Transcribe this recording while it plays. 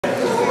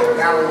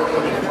Welcome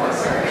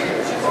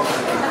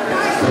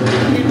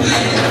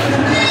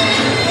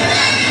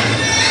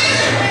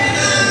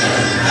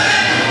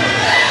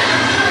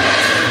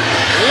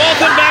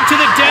back to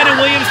the Den in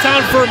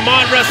Williamstown,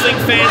 Vermont wrestling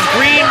fans.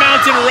 Green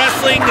Mountain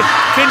Wrestling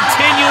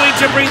continuing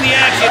to bring the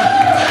action.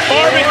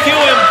 BBQ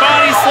and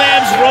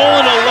Bodyslams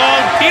rolling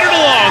along. Peter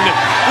DeLonge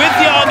with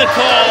you on the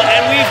call,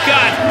 and we've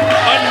got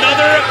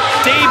another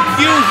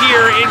debut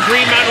here in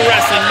Green Mountain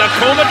Wrestling.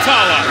 Nakoma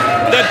Tala,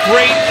 the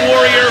great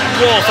warrior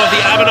wolf of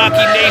the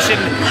Abenaki Nation,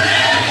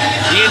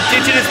 the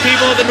indigenous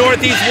people of the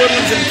Northeast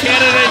Woodlands in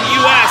Canada and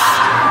U.S.,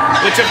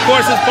 which of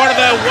course is part of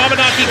the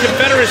Wabanaki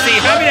Confederacy.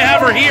 Happy to have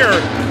her here.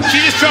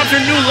 She just dropped her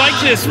new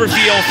likeness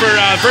reveal for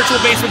Virtual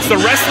Basement's The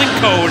Wrestling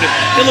Code.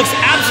 It looks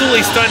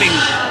absolutely stunning.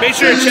 Make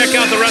sure to check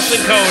out The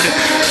Wrestling Code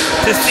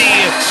to see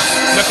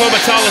Nakoma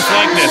Tala's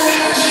likeness.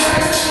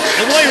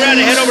 And while you're at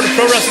it, head over to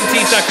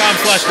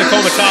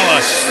ProWrestlingTees.com/Nakoma Tala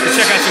to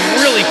check out some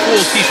really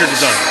cool t-shirt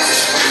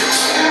designs.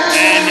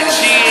 And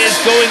she is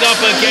going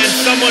up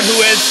against someone who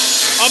has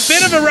a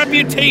bit of a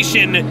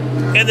reputation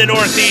in the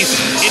Northeast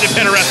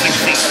independent wrestling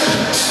scene.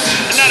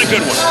 And not a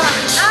good one.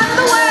 Out of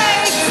the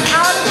way!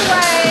 Out of the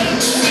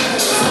way!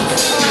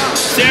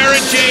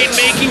 Sara Jade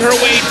making her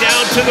way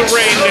down to the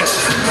ring.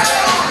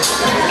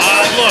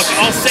 Look,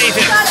 I'll say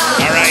this,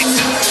 all right?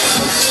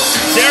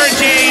 Sara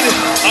Jade,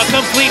 a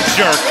complete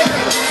jerk.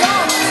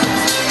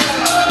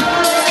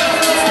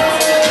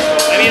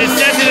 I mean, it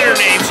says it in her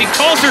name. She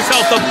calls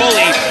herself the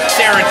bully,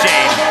 Sara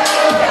Jade.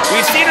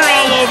 We've seen her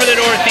all over the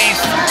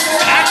Northeast,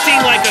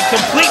 acting like a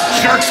complete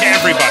jerk to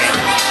everybody.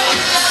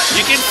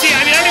 You can see,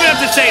 I mean, I don't even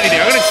have to say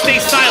anything. I'm going to stay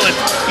silent.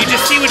 You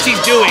just see what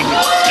she's doing,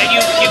 and you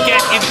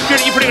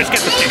pretty much get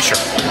the picture.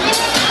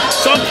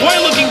 So I'm quite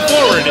looking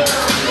forward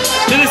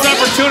to this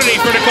opportunity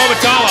for Nakoma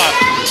Tala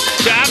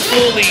to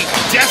absolutely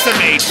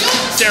decimate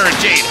Sara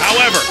Jade.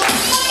 However,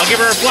 I'll give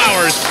her her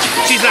flowers.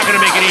 She's not going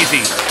to make it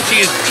easy. She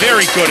is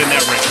very good in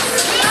that ring.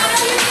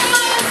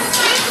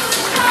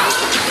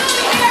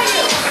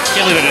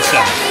 Can't believe I just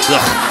said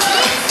that.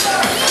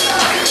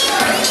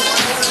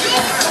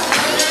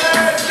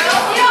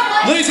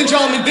 Ladies and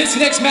gentlemen, this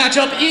next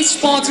matchup is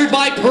sponsored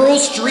by Pearl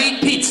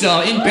Street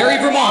Pizza in Barrie,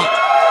 Vermont,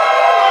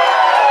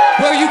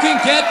 where you can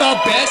get the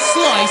best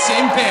slice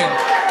in Barrie.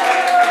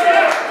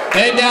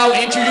 And now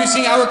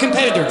introducing our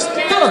competitors.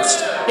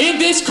 First, in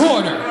this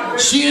corner,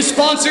 she is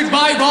sponsored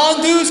by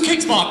Rondu's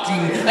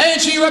Kickboxing,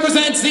 and she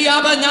represents the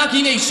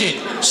Abenaki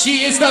Nation.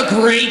 She is the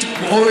Great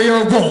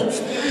Warrior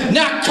Wolf,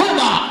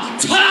 Nakoma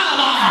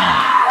Tala!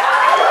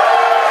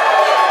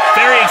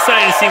 Very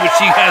excited to see what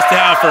she has to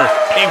offer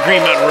in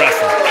Green Mountain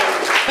Wrestling.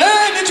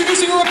 And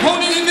introducing her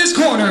opponent in this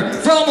corner,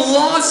 from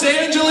Los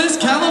Angeles,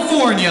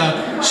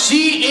 California,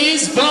 she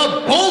is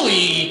the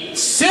bully,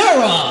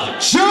 Sara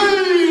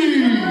Jade!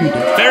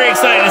 Very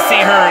excited to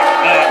see her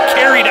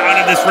carried out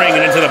of this ring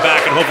and into the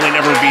back, and hopefully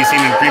never be seen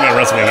in Green Mountain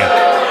Wrestling again.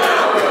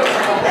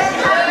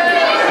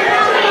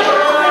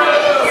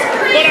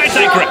 But I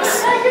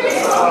digress.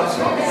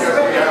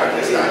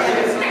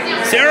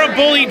 Sara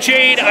bullied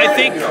Jade, I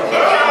think,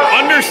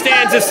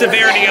 understands the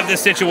severity of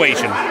this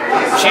situation.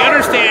 She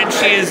understands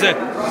she is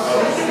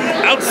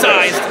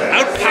outsized,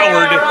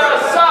 outpowered.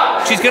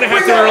 She's going to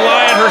have to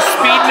rely on her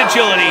speed and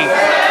agility.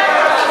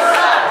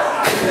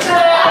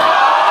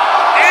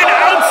 And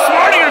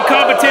outsmarting her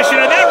competition,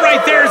 and that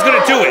right there is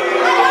going to do it.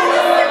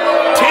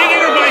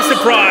 Taking her by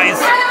surprise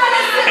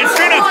and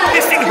straight up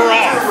pissing her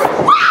off.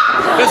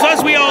 Because as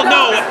we all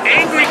know,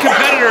 angry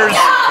competitors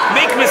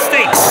make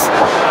mistakes.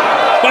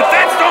 But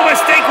that's no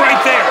mistake right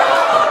there.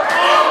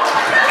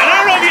 And I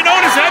don't know if you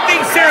noticed, I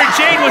think Sara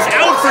Jade was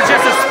out for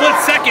just a split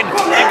second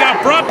and got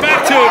brought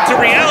back to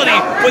reality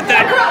with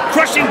that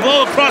crushing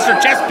blow across her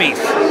chest piece.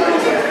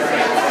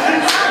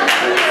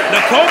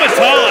 Nakoma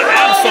Tala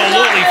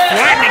absolutely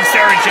flattening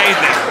Sara Jade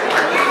there.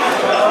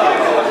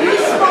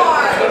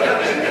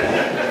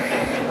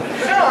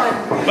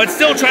 But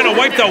still trying to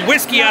wipe the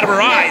whiskey out of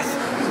her eyes.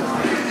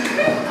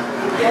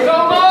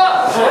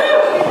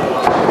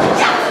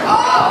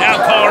 Now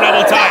collar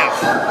double tie.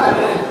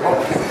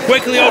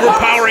 Quickly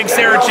overpowering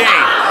Sara Jade.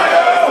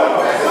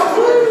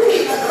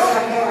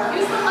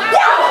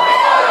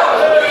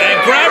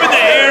 And grabbing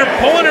the hair,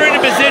 pulling her into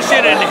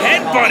position and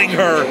headbutting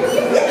her.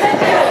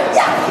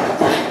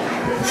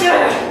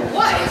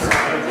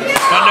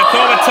 But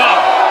Nakoma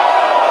Tala,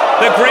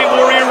 the Great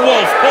Warrior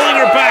Wolf, pulling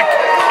her back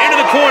into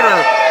the corner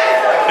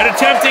and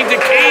attempting to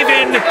cave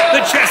in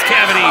the chest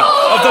cavity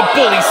of the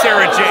bully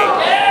Sara Jade.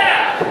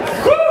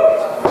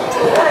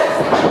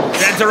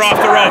 Sends her off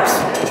the ropes.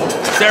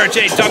 Sara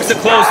Jade ducks the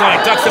clothesline,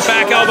 ducks the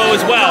back elbow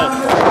as well.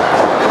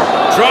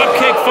 Drop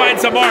kick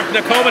finds a mark.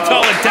 Nakoma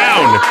Tala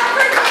down.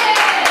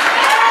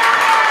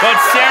 But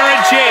Sara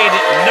Jade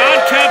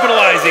not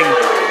capitalizing.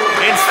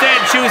 Instead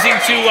choosing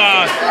to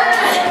yam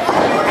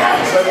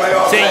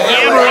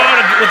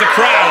around with the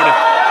crowd.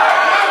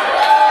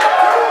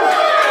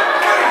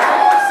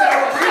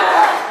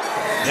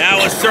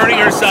 Now asserting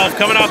herself,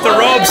 coming off the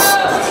ropes.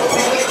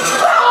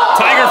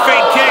 Tiger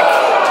feint kick.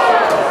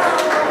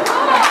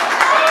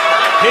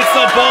 Hits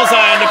the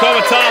bullseye on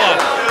Nakoma Tala.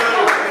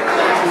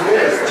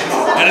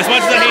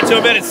 much as I hate to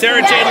admit it,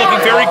 Sara Jade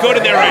looking very good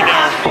in there right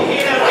now.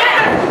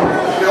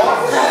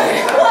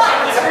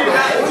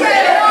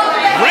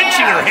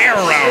 Wrenching her hair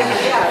around.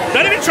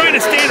 Not even trying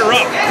to stand her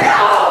up.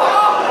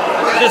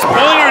 Just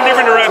pulling her in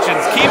different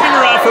directions, keeping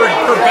her off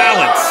her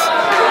balance.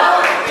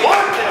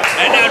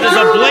 And now just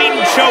a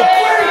blatant choke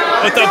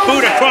with the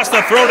boot across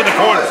the throat of the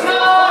corner.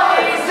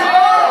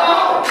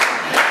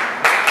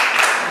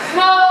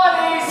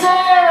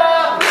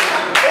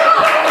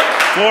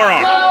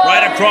 Forearm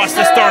right across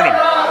the sternum.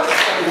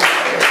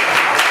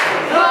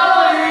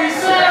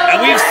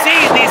 And we've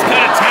seen these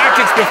kind of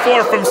tactics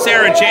before from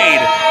Sara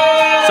Jade,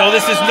 so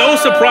this is no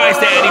surprise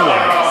to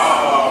anyone.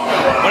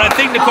 But I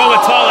think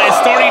Nakoma Tala is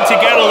starting to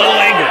get a little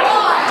angry.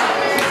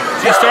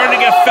 She's starting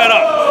to get fed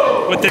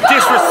up with the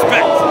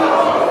disrespect.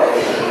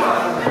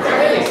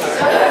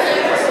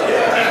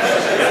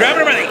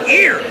 Grabbing her by the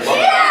ears.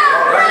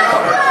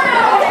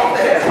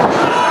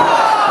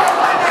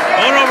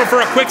 Going over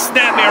for a quick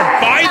snapmare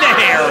by the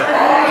hair.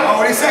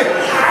 What do you say?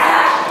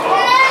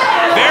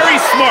 Very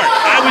smart.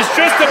 I was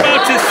just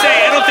about to say,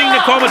 I don't think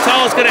Nakoma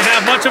Tala is going to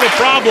have much of a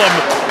problem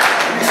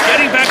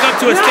getting back up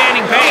to a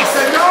standing pace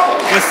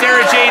with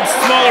Sara Jade's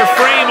smaller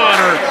frame on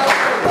her.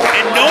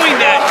 And knowing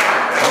that,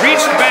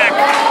 reached back,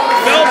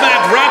 fell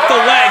back, wrapped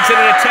the legs in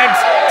an attempt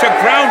to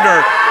ground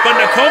her, but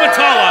Nakoma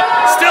Tala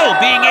still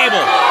being able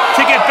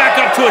to get back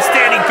up to a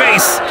standing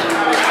pace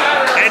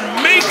and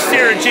make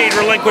Sara Jade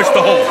relinquish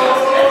the hold.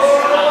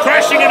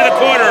 Crashing into the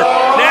corner.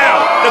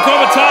 Now,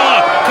 Nakoma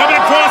Tala coming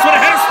across with a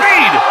head of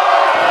speed.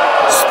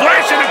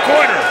 Splash in the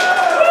corner.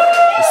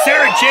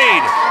 Sara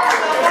Jade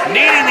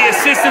needing the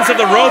assistance of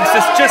the ropes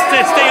just to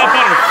stay up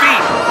on her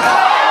feet.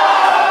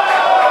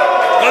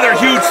 Another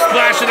huge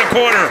splash in the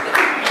corner.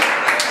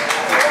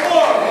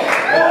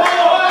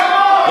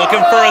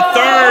 Looking for a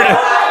third.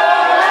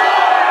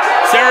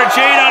 Sara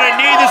Jade on her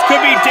knee. This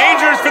could be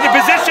dangerous for the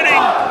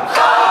positioning.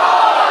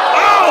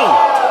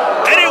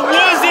 Oh! And it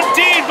was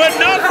indeed, but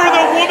not for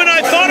the woman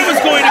I thought it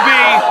was going to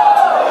be.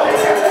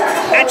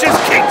 And just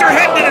kicked her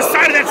head to the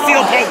side of that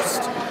steel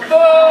post.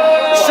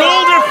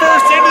 Shoulder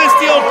first into the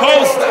steel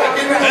post,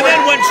 and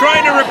then when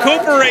trying to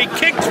recuperate,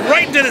 kicked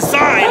right to the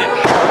side.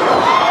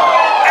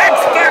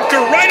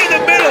 X-Factor right in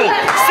the middle.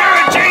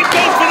 Sara Jade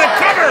goes for the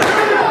cover.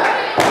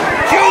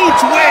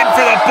 Huge win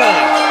for the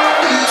Bully.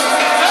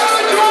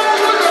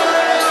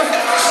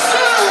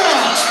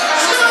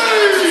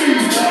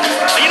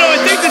 You know, I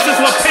think this is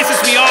what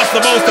pisses me off the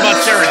most about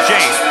Sara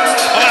Jade.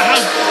 About how,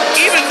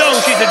 even though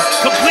she's a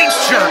complete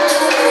jerk,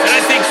 and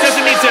I think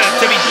doesn't need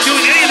to be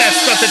doing any of that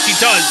stuff that she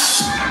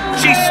does,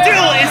 she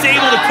still is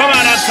able to come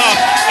out on top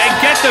and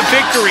get the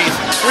victories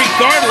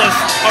regardless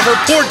of her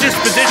poor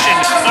disposition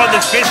on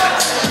this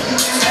business.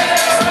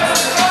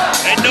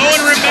 And no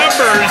one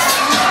remembers,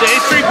 the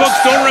history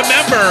books don't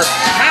remember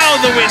how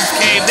the wins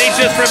came, they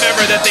just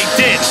remember that they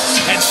did.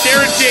 And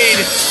Sara Jade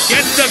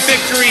gets the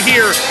victory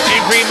here in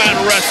Green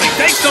Mountain Wrestling.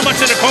 Thanks so much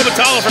to Nakoma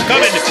Tala for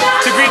coming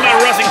to Green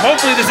Mountain Wrestling.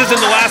 Hopefully this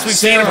isn't the last we've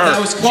seen of her. That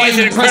was quite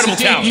She's an impressive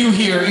talent. debut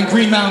here in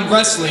Green Mountain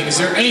Wrestling. Is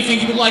there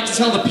anything you would like to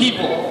tell the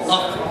people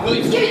of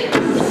Williamstown?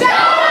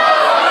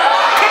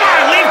 Come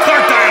on, leave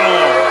Clark Dial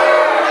alone.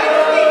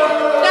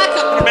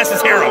 Mess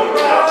his hair up.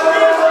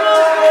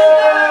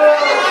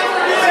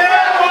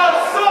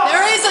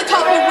 There is a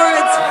couple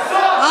words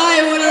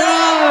I would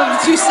love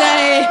to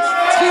say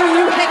to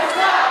you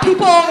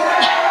people.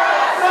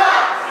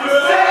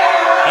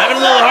 Having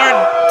a little hard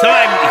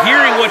time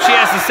hearing what she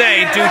has to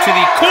say due to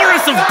the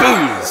chorus of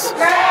boos.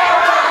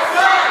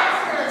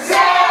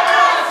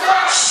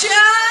 Shut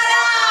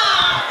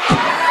up!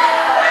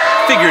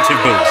 Figurative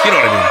boos, you know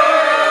what I mean.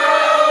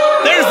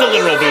 There's the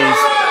literal boos.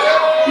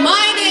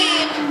 My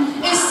name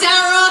is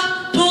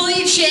Sara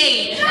Bully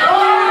Jade.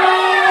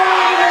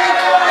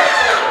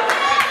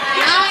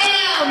 I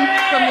am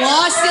from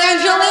Los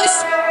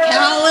Angeles,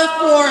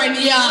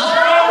 California.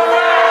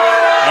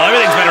 Well,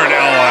 everything's better in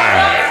LA.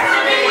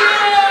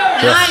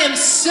 And I am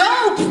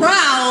so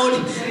proud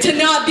to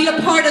not be a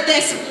part of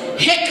this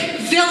hick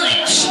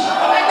village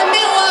in the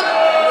middle of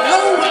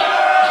nowhere.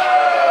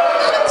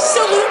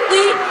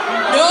 Absolutely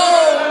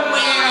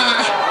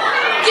nowhere.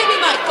 Give me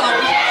my phone.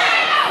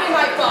 Give me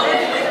my phone.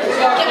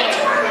 Give it.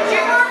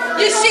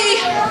 You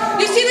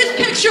see this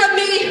picture of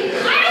me?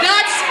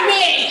 That's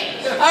me.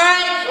 All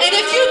right? And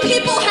if you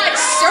people had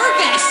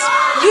service,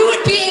 you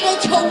would be able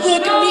to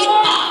look me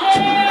up.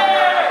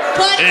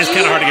 But it is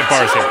kind of hard to get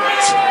bars here.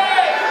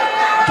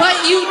 But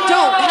you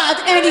don't have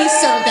any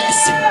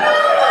service.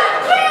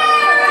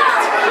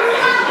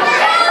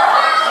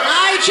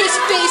 I just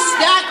faced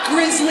that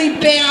grizzly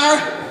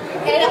bear,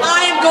 and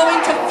I am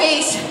going to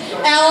face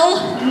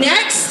Elle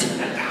next,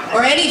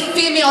 or any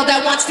female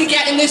that wants to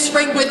get in this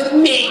ring with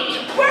me.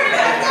 You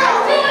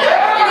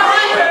know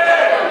what?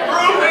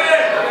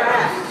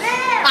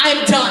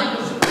 I'm done.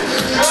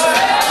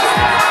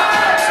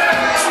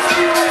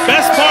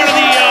 Best part of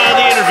the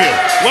interview.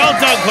 Well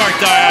done, Clark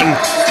Dion.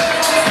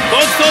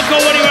 Folks, don't go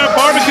anywhere.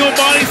 BBQ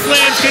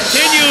Bodyslams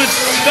continues.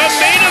 The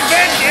main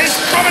event is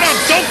coming up.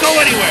 Don't go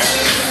anywhere.